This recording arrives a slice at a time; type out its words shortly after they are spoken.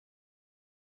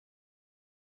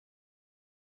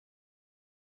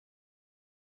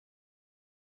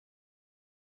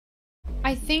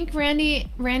I think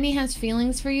Randy has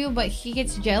feelings for you, but he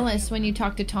gets jealous when you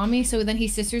talk to Tommy, so then he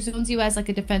sister zones you as like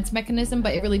a defense mechanism,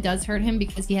 but it really does hurt him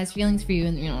because he has feelings for you,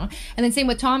 and you know. And then same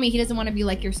with Tommy, he doesn't want to be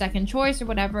like your second choice or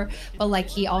whatever, but like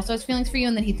he also has feelings for you,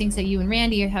 and then he thinks that you and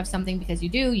Randy have something because you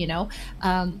do, you know.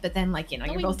 But then like, you know,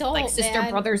 you're both like sister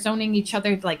brother zoning each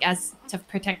other like as to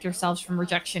protect yourselves from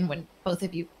rejection when both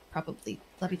of you probably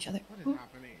love each other. What is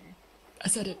happening? I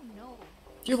said it. No.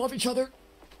 Do you love each other?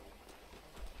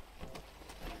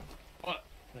 What?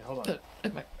 Wait, hold on.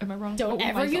 Am I wrong? Don't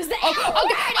ever use the okay.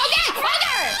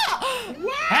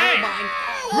 Hey!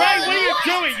 Ray, what are you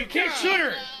doing? You can't shoot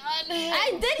her!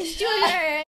 I did shoot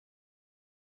her!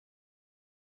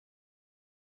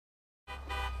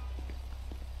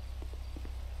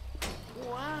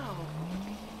 Wow.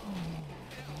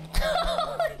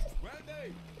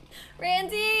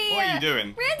 Randy! What are you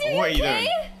doing? Randy, what are you okay? doing?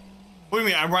 What do you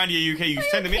mean, I'm Randy, are you okay? You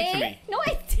sent him in to me. No,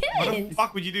 I didn't. Why the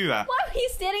fuck would you do that? Why were you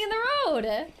standing in the road?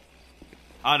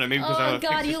 I don't know, maybe because I Oh want to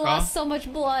god, fix this you car. lost so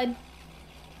much blood.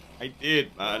 I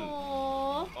did, man.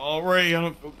 Aww. Oh, Ray, I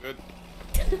don't feel good.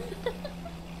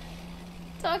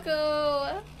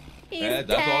 Taco. He's That's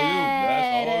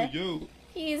dead. all you.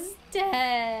 He's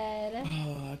dead.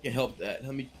 I can help that.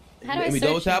 Let me I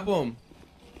double search tap him.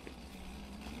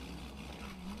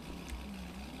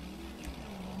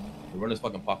 Run his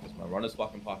fucking pockets, man. Run his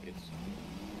fucking pockets.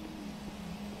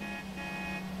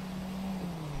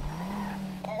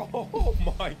 Oh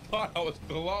my god, I was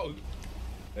close.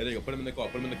 There you go. Put him in the car.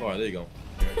 Put him in the car. There you go.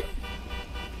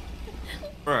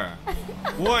 Bruh,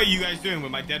 what are you guys doing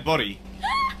with my dead body?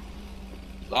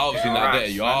 Obviously not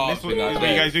dead. You obviously not This is what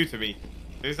you dead. guys do to me.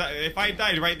 If I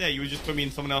died right there, you would just put me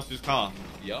in someone else's car.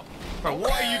 Yup. Bro,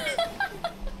 what are you doing?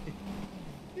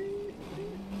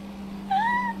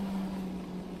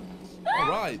 All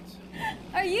right.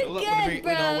 Are you Good luck good, with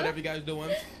bro? whatever you guys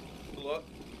doing. Good luck.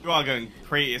 You are going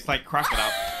crazy. It's like cracking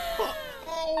up.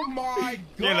 Oh my god.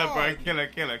 Killer, bro. Killer.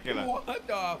 What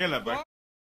the Killer, bro.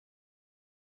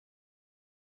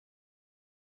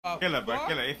 fuck? Killer, bro.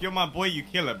 Killer. If you're my boy, you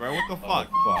killer, bro. What the fuck?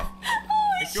 Oh, fuck.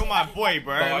 If you're my boy,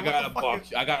 bro. Oh, I what got the a fuck box.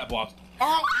 is- I got a box.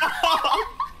 Oh.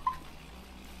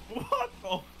 What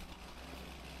the?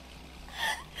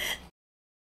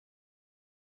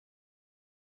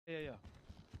 Yeah.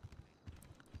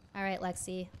 All right,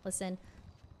 Lexi, listen.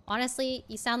 Honestly,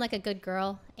 you sound like a good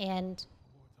girl, and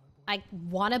I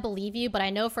want to believe you, but I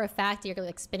know for a fact you're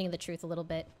like spinning the truth a little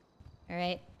bit. All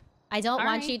right? I don't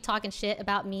want you talking shit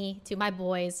about me to my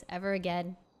boys ever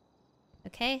again.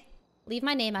 Okay? Leave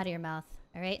my name out of your mouth,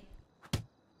 all right?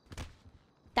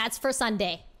 That's for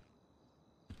Sunday.